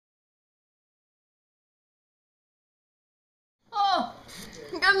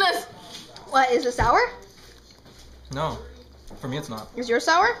goodness. What, is it sour? No. For me, it's not. Is yours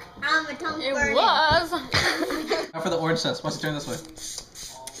sour? My tongue's It burning. was. Now for the orange test. Watch it turn this way.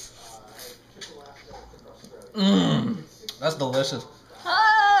 Mmm. That's delicious.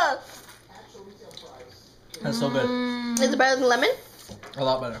 Ah. That's so good. Is it better than lemon? A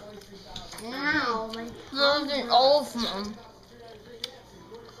lot better. Ow, my Losing all of them.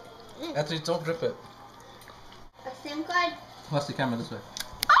 Actually, don't drip it. A SIM card. Watch the camera this way.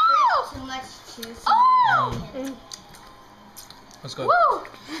 Oh! Too much juice. Oh! Let's go. Woo!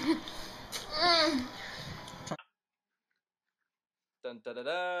 Dun dun dun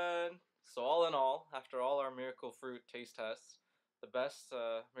dun. So all in all, after all our miracle fruit taste tests, the best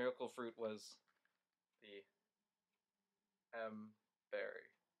miracle fruit was the mberry.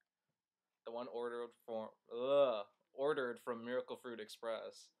 The one ordered from Miracle Fruit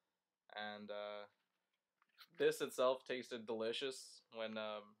Express, and this itself tasted delicious when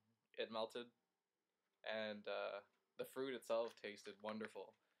it melted, and the fruit itself tasted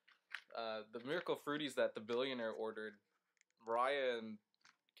wonderful. The Miracle Fruities that the billionaire ordered, Raya and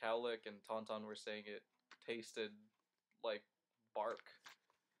Cowlick and Tauntaun were saying it tasted like bark.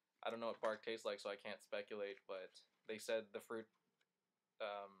 I don't know what bark tastes like, so I can't speculate, but they said the fruit,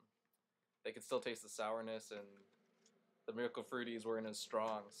 they could still taste the sourness, and the Miracle Fruities weren't as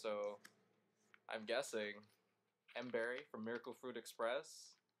strong, so I'm guessing mberry from Miracle Fruit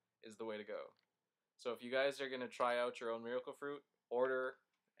Express is the way to go. So if you guys are going to try out your own miracle fruit, order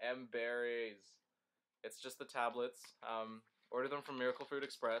mberries. It's just the tablets. Order them from Miracle Fruit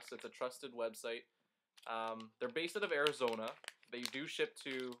Express. It's a trusted website. They're based out of Arizona. They do ship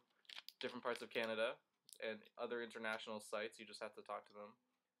to different parts of Canada and other international sites. You just have to talk to them.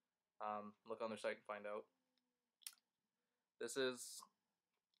 Look on their site and find out. This is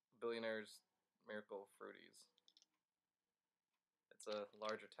Billionaire's Miracle Fruities. It's a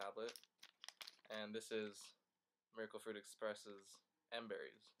larger tablet. And this is Miracle Fruit Express's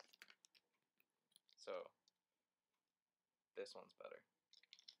mberries. So, this one's better.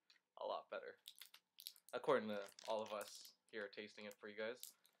 A lot better. According to all of us here tasting it for you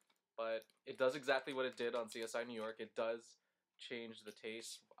guys. But it does exactly what it did on CSI New York. It does change the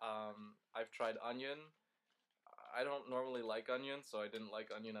taste. I've tried onion. I don't normally like onion, so I didn't like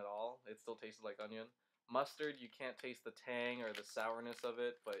onion at all. It still tasted like onion. Mustard, you can't taste the tang or the sourness of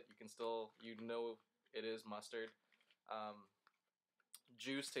it, but you can still, you know it is mustard.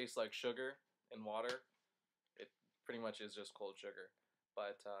 Juice tastes like sugar and water. It pretty much is just cold sugar,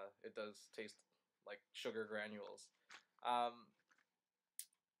 but it does taste like sugar granules.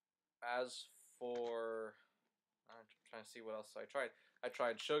 As for, I'm trying to see what else I tried. I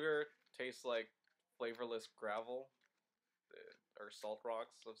tried sugar, tastes like flavorless gravel or salt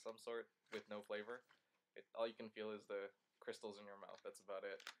rocks of some sort with no flavor. All you can feel is the crystals in your mouth. That's about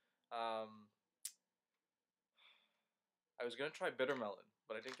it. I was gonna try bitter melon,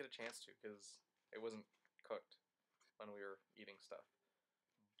 but I didn't get a chance to because it wasn't cooked when we were eating stuff.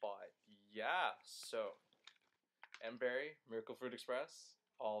 But yeah, so mberry, Miracle Fruit Express,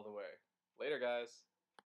 all the way. Later, guys.